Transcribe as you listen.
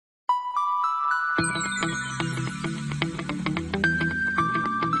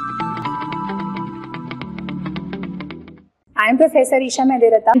I am Professor Isha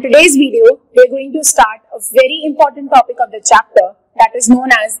Medirata. In today's video, we are going to start a very important topic of the chapter that is known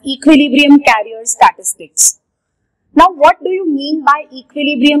as equilibrium carrier statistics. Now, what do you mean by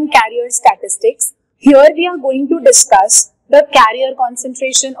equilibrium carrier statistics? Here we are going to discuss the carrier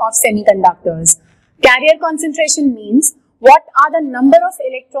concentration of semiconductors. Carrier concentration means what are the number of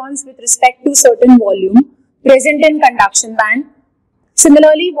electrons with respect to certain volume present in conduction band.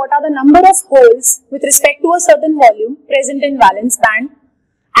 Similarly, what are the number of holes with respect to a certain volume present in valence band?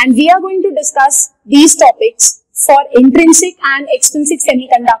 And we are going to discuss these topics for intrinsic and extrinsic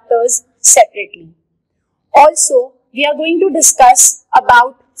semiconductors separately. Also, we are going to discuss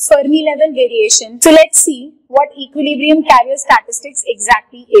about Fermi level variation. So let's see what equilibrium carrier statistics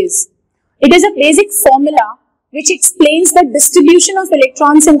exactly is. It is a basic formula which explains the distribution of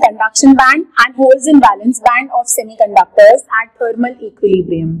electrons in conduction band and holes in valence band of semiconductors at thermal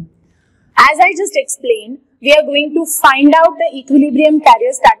equilibrium. As I just explained, we are going to find out the equilibrium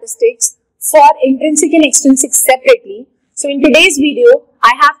carrier statistics for intrinsic and extrinsic separately. So in today's video,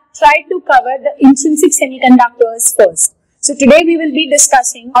 I have tried to cover the intrinsic semiconductors first. So today we will be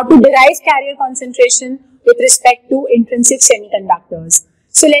discussing how to derive carrier concentration with respect to intrinsic semiconductors.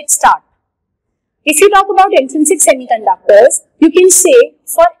 So let's start. If you talk about intrinsic semiconductors, you can say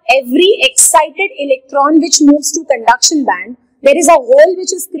for every excited electron which moves to conduction band, there is a hole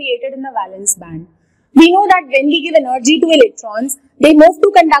which is created in the valence band. We know that when we give energy to electrons, they move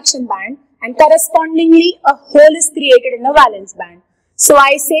to conduction band and correspondingly a hole is created in the valence band. So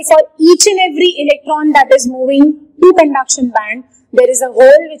I say for each and every electron that is moving to conduction band, there is a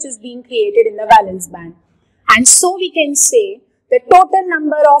hole which is being created in the valence band. And so we can say the total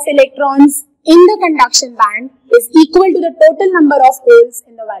number of electrons in the conduction band is equal to the total number of holes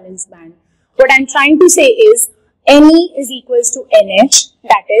in the valence band. What I am trying to say is Ne is equals to NH,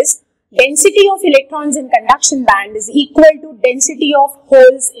 that is density of electrons in conduction band is equal to density of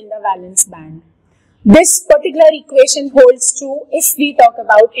holes in the valence band. This particular equation holds true if we talk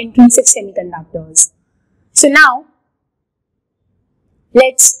about intrinsic semiconductors. So now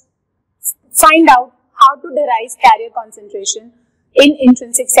let's find out how to derive carrier concentration in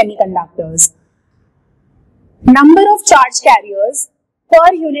intrinsic semiconductors. Number of charge carriers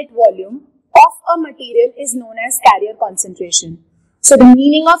per unit volume of a material is known as carrier concentration. So the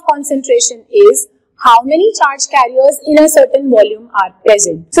meaning of concentration is how many charge carriers in a certain volume are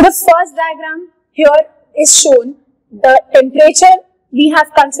present. So the first diagram here is shown. The temperature we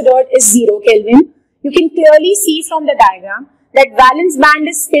have considered is 0 Kelvin. You can clearly see from the diagram that valence band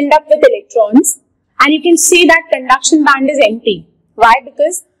is filled up with electrons and you can see that conduction band is empty. Why?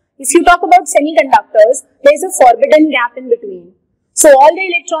 Because if you talk about semiconductors, there is a forbidden gap in between. So all the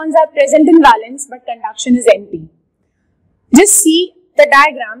electrons are present in valence but conduction is empty. Just see the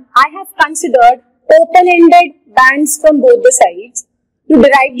diagram. I have considered open-ended bands from both the sides. To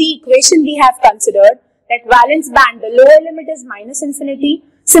derive the equation we have considered that valence band, the lower limit is minus infinity.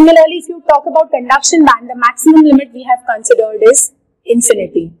 Similarly, if you talk about conduction band, the maximum limit we have considered is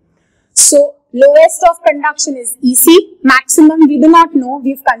infinity. So lowest of conduction is EC, maximum we do not know,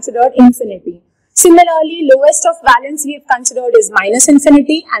 we have considered infinity. Similarly, lowest of valence we have considered is minus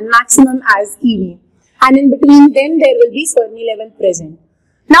infinity and maximum as EV. And in between them there will be Fermi level present.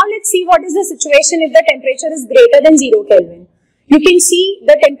 Now let's see what is the situation if the temperature is greater than 0 Kelvin. You can see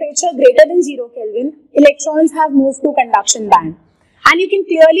the temperature greater than 0 Kelvin, electrons have moved to conduction band. And you can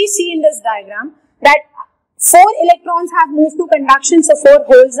clearly see in this diagram that 4 electrons have moved to conduction, so 4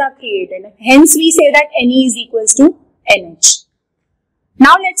 holes are created. Hence, we say that Ne is equals to NH.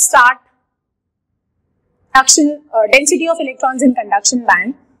 Now, let's start density of electrons in conduction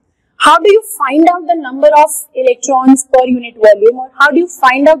band. How do you find out the number of electrons per unit volume, or how do you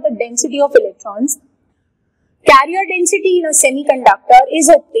find out the density of electrons? Carrier density in a semiconductor is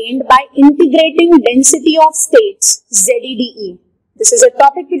obtained by integrating density of states, ZEDE. This is a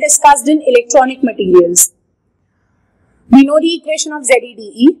topic we discussed in electronic materials. We know the equation of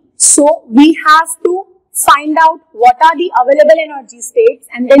ZEDE, so we have to find out what are the available energy states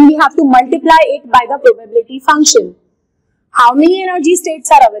and then we have to multiply it by the probability function. How many energy states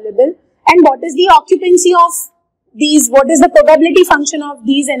are available and what is the occupancy of these, what is the probability function of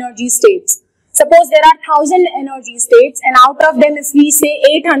these energy states. Suppose there are 1000 energy states and out of them if we say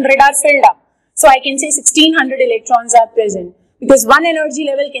 800 are filled up. So I can say 1600 electrons are present because one energy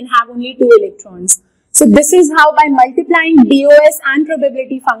level can have only 2 electrons. So this is how by multiplying DOS and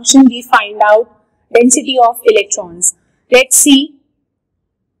probability function we find out density of electrons. Let's see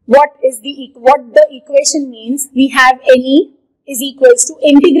what the equation means. We have Ne is equals to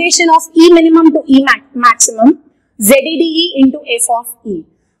integration of E minimum to E maximum ZEDE into F of E.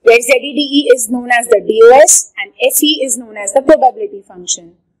 where ZEDE is known as the DOS and FE is known as the probability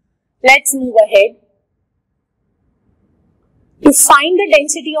function. Let's move ahead. To find the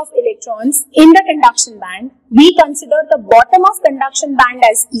density of electrons in the conduction band, we consider the bottom of conduction band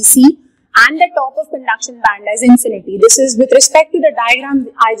as EC and the top of conduction band as infinity. This is with respect to the diagram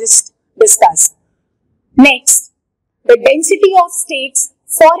I just discussed. Next, the density of states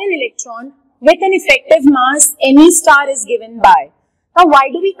for an electron with an effective mass Me star is given by. Now, why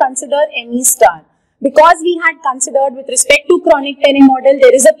do we consider Me star? Because we had considered with respect to chronic Penning model,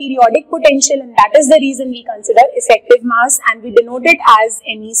 there is a periodic potential, and that is the reason we consider effective mass and we denote it as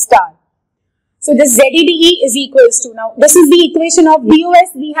Me star. So this ZEDE is equals to, now this is the equation of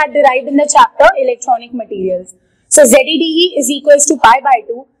DOS we had derived in the chapter electronic materials. So ZEDE is equals to pi by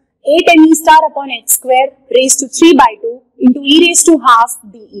 2, 8 Me star upon h square raised to 3 by 2 into e raised to half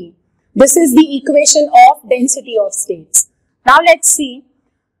dE. This is the equation of density of states. Now let's see,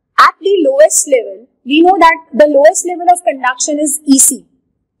 at the lowest level, we know that the lowest level of conduction is EC.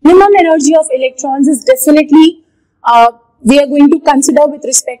 Minimum energy of electrons is definitely we are going to consider with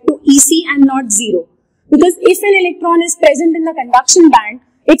respect to EC and not 0. Because if an electron is present in the conduction band,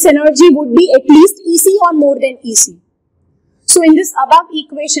 its energy would be at least EC or more than EC. So in this above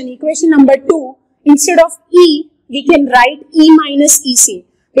equation, equation number 2, instead of E, we can write E minus EC.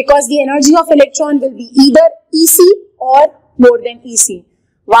 Because the energy of electron will be either EC or more than EC.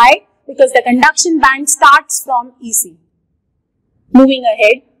 Why? Because the conduction band starts from EC. Moving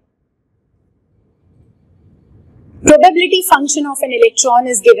ahead. Probability function of an electron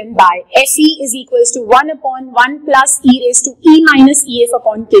is given by Fe is equals to 1 upon 1 plus e raised to e minus ef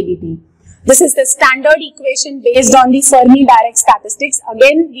upon kBt. This is the standard equation based on the Fermi direct statistics.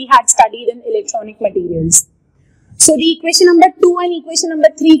 Again, we had studied in electronic materials. So the equation number 2 and equation number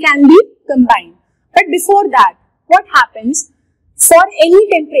 3 can be combined. But before that, what happens? For any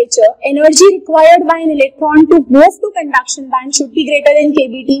temperature, energy required by an electron to move to conduction band should be greater than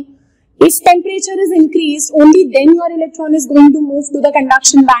kBt. If temperature is increased, only then your electron is going to move to the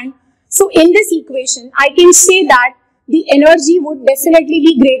conduction band. So in this equation, I can say that the energy would definitely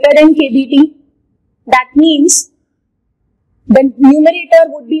be greater than kBt. That means the numerator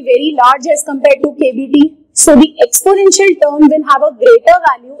would be very large as compared to kBt. So the exponential term will have a greater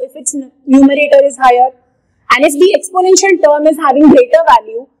value if its numerator is higher. And if the exponential term is having greater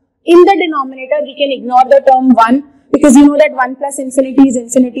value, in the denominator we can ignore the term 1 because you know that 1 plus infinity is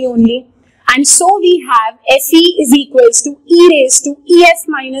infinity only. And so we have Fe is equals to e raised to ef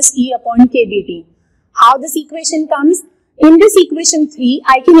minus e upon kBt. How this equation comes? In this equation 3,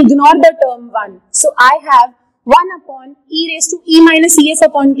 I can ignore the term 1. So I have 1 upon e raised to e minus ef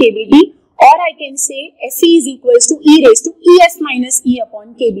upon kBt, or I can say Fe is equals to e raised to ef minus e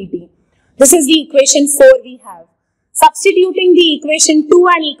upon kBt. This is the equation 4 we have. Substituting the equation 2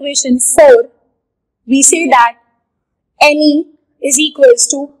 and equation 4, we say that Ne is equals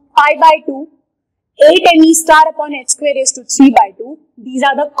to pi by 2, 8 Me star upon h square raised to 3 by 2. These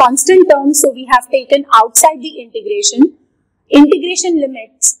are the constant terms, so we have taken outside the integration. Integration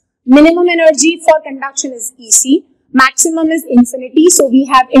limits, minimum energy for conduction is EC, maximum is infinity, so we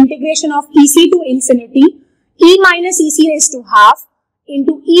have integration of EC to infinity, E minus EC raised to half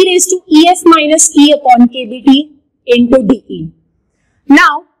into e raised to ef minus e upon kBt into dE.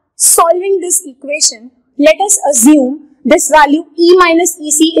 Now, solving this equation, let us assume this value E minus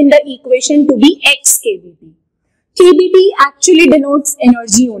EC in the equation to be x kBt. kBt actually denotes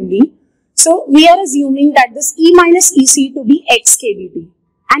energy only. So, we are assuming that this E minus EC to be x kBt.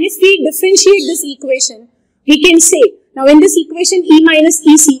 And if we differentiate this equation, we can say, now in this equation E minus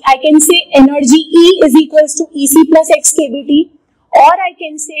EC, I can say energy E is equals to EC plus x kBt, or I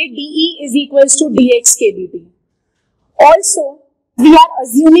can say dE is equals to dx kBt. Also, we are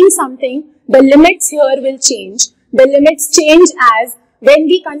assuming something, the limits here will change. The limits change as when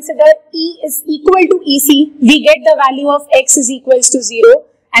we consider E is equal to EC, we get the value of x is equals to 0.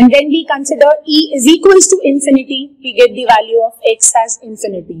 And when we consider E is equals to infinity, we get the value of x as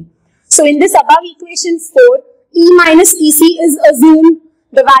infinity. So in this above equation 4, E minus EC is assumed.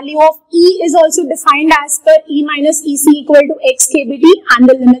 The value of E is also defined as per E minus EC equal to x kBt, and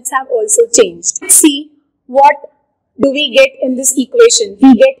the limits have also changed. Let's see what do we get in this equation.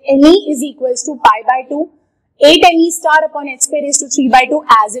 We get Ne is equals to pi by 2, 8 Me star upon h square raised to 3 by 2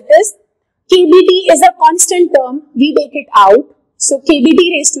 as it is. kBt is a constant term, we take it out. So kBt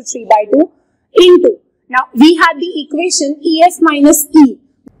raised to 3 by 2 into, now we have the equation Ef minus E,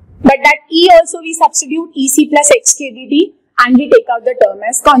 but that E also we substitute Ec plus x kBt and we take out the term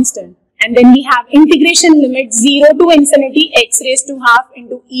as constant. And then we have integration limit 0 to infinity x raised to half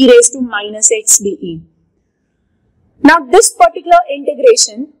into e raised to minus x dE. Now this particular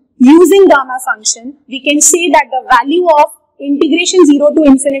integration using gamma function, we can say that the value of integration 0 to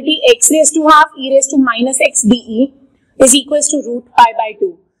infinity x raised to half e raised to minus x dE is equals to root pi by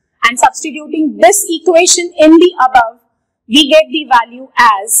 2. And substituting this equation in the above, we get the value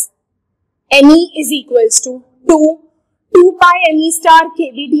as Ne is equals to 2 pi Ne star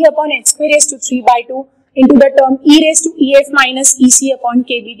kBt upon h square raised to 3 by 2 into the term e raised to ef minus ec upon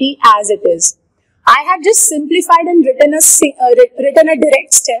kBt as it is. I have just simplified and written a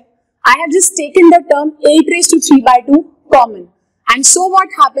direct step. I have just taken the term 8 raised to 3 by 2 common. And so what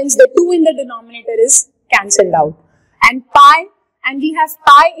happens, the 2 in the denominator is cancelled out. And pi, and we have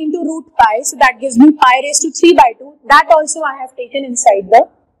pi into root pi, so that gives me pi raised to 3 by 2. That also I have taken inside the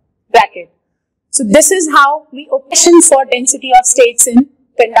bracket. So this is how we obtain for density of states in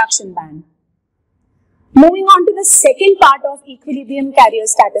conduction band. Moving on to the second part of equilibrium carrier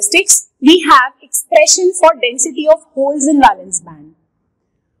statistics, we have expression for density of holes in valence band.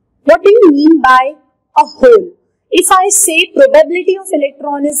 What do you mean by a hole? If I say probability of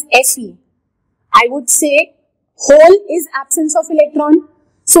electron is Fe, I would say hole is absence of electron.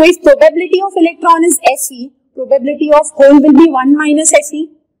 So if probability of electron is Fe, probability of hole will be 1 minus Fe.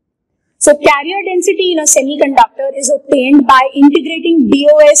 So carrier density in a semiconductor is obtained by integrating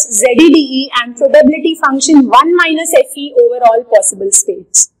DOS, ZEDE and probability function 1 minus Fe over all possible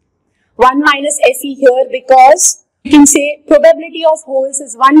states. 1 minus Fe here because you can say probability of holes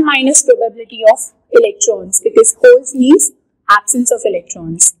is 1 minus probability of electrons, because holes means absence of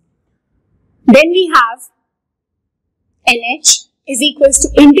electrons. Then we have NH is equals to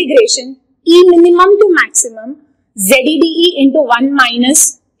integration E minimum to maximum ZEDE into 1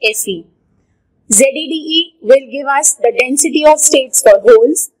 minus Fe. ZEDE will give us the density of states for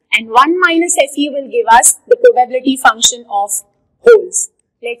holes and 1 minus Fe will give us the probability function of holes.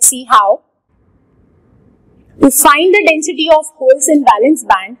 Let's see how. To find the density of holes in valence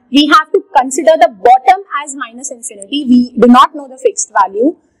band, we have to consider the bottom as minus infinity. We do not know the fixed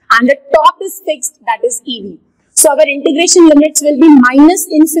value and the top is fixed, that is EV. So our integration limits will be minus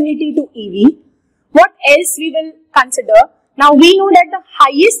infinity to EV. What else we will consider? Now we know that the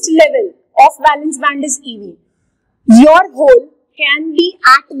highest level of valence band is EV. Your hole can be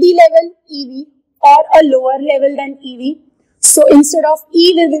at the level EV or a lower level than EV. So instead of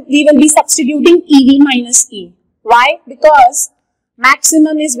E, we will be substituting EV minus E. Why? Because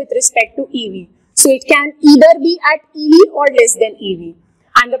maximum is with respect to EV. So it can either be at EV or less than EV.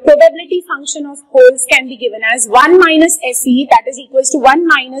 And the probability function of holes can be given as 1 minus Fe, that is equals to 1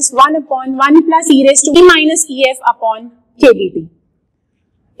 minus 1 upon 1 plus e raised to e minus Ef upon kBt.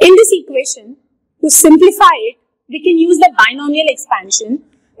 In this equation, to simplify it, we can use the binomial expansion.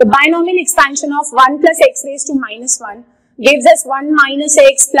 The binomial expansion of 1 plus x raised to minus 1 gives us 1 minus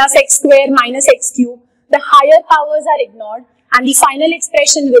x plus x square minus x cube. The higher powers are ignored and the final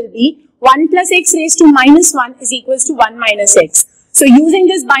expression will be 1 plus x raised to minus 1 is equals to 1 minus x. So using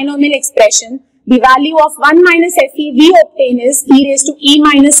this binomial expression, the value of 1 minus Fe we obtain is e raised to e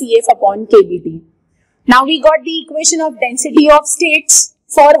minus Ef upon kBt. Now we got the equation of density of states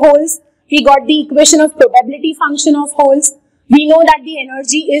for holes. We got the equation of probability function of holes. We know that the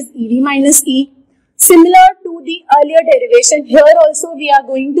energy is Ev minus E. Similar to the earlier derivation, here also we are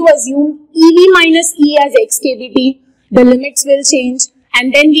going to assume Ev minus E as x kBt. The limits will change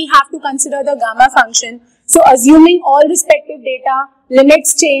and then we have to consider the gamma function. So assuming all respective data,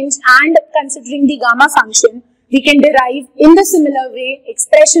 limits change and considering the gamma function, we can derive in the similar way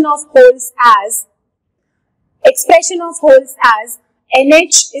expression of holes as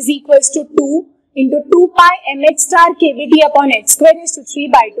NH is equals to 2 into 2 pi mh star kBt upon h square raised to 3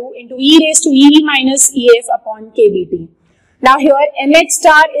 by 2 into e raised to Ev minus Ef upon kBt. Now here mh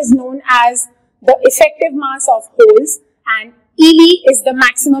star is known as the effective mass of holes and Ev is the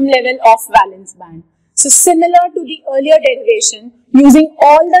maximum level of valence band. So similar to the earlier derivation, using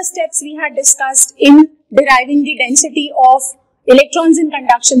all the steps we had discussed in deriving the density of electrons in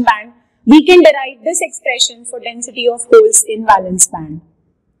conduction band, we can derive this expression for density of holes in valence band.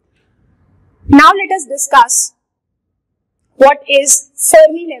 Now let us discuss what is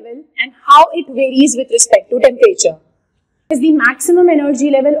Fermi level and how it varies with respect to temperature. It is the maximum energy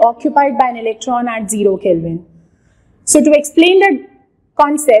level occupied by an electron at 0 Kelvin. So to explain the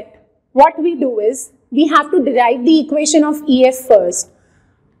concept, what we do is, we have to derive the equation of EF first.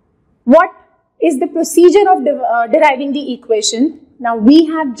 What is the procedure of deriving the equation? Now we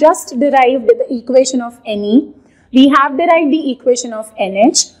have just derived the equation of Ne. We have derived the equation of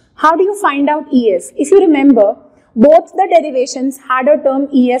NH. How do you find out EF? If you remember, both the derivations had a term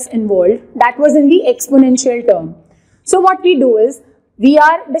EF involved, that was in the exponential term. So what we do is, we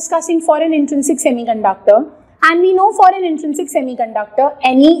are discussing for an intrinsic semiconductor And we know for an intrinsic semiconductor,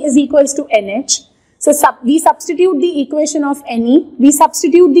 Ne is equals to Nh. So we substitute the equation of Ne, we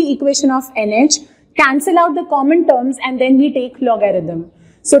substitute the equation of Nh, cancel out the common terms, and then we take logarithm.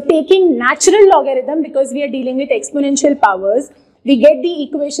 So taking natural logarithm, because we are dealing with exponential powers, we get the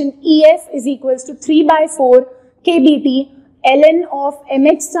equation EF is equals to 3 by 4 kBt ln of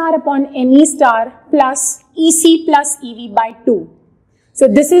mh star upon me star plus EC plus EV by 2. So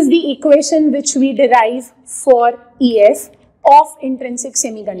this is the equation which we derive for EF of intrinsic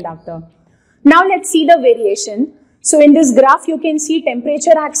semiconductor. Now let's see the variation. So in this graph you can see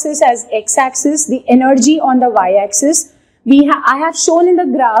temperature axis as x-axis, the energy on the y-axis. I have shown in the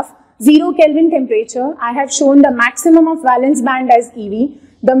graph 0 Kelvin temperature. I have shown the maximum of valence band as EV,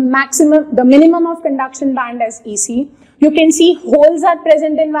 the minimum of conduction band as EC. You can see holes are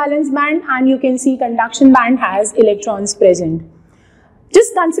present in valence band, and you can see conduction band has electrons present.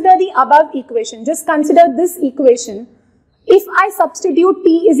 Just consider the above equation. Just consider this equation. If I substitute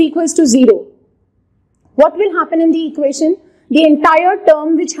T is equals to 0, what will happen in the equation? The entire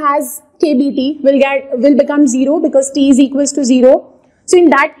term which has kBt will become 0 because T is equals to 0. So in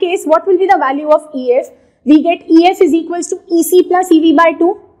that case, what will be the value of EF? We get EF is equals to EC plus EV by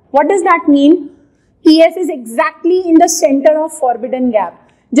 2. What does that mean? EF is exactly in the center of forbidden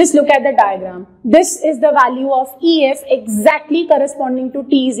gap. Just look at the diagram. This is the value of EF exactly corresponding to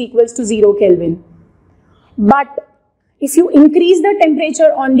T is equals to 0 Kelvin. But if you increase the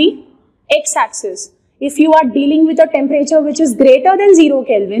temperature on the x-axis, if you are dealing with a temperature which is greater than 0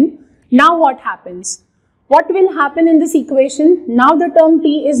 Kelvin, now what happens? What will happen in this equation? Now the term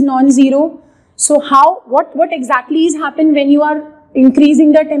T is non-zero. So what exactly is happening when you are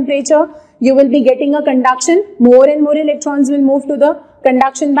increasing the temperature? You will be getting a conduction. More and more electrons will move to the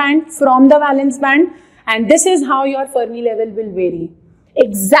conduction band from the valence band, and this is how your Fermi level will vary.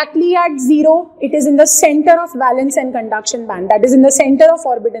 Exactly at 0, it is in the center of valence and conduction band, that is in the center of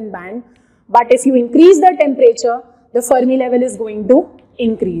forbidden band. But if you increase the temperature, the Fermi level is going to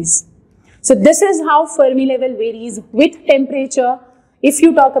increase. So this is how Fermi level varies with temperature if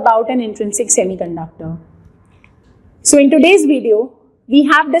you talk about an intrinsic semiconductor. So in today's video, we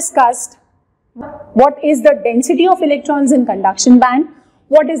have discussed what is the density of electrons in conduction band,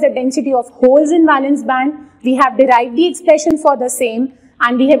 what is the density of holes in valence band. We have derived the expression for the same,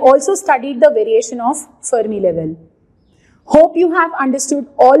 and we have also studied the variation of Fermi level. Hope you have understood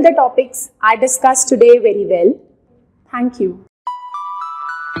all the topics I discussed today very well. Thank you.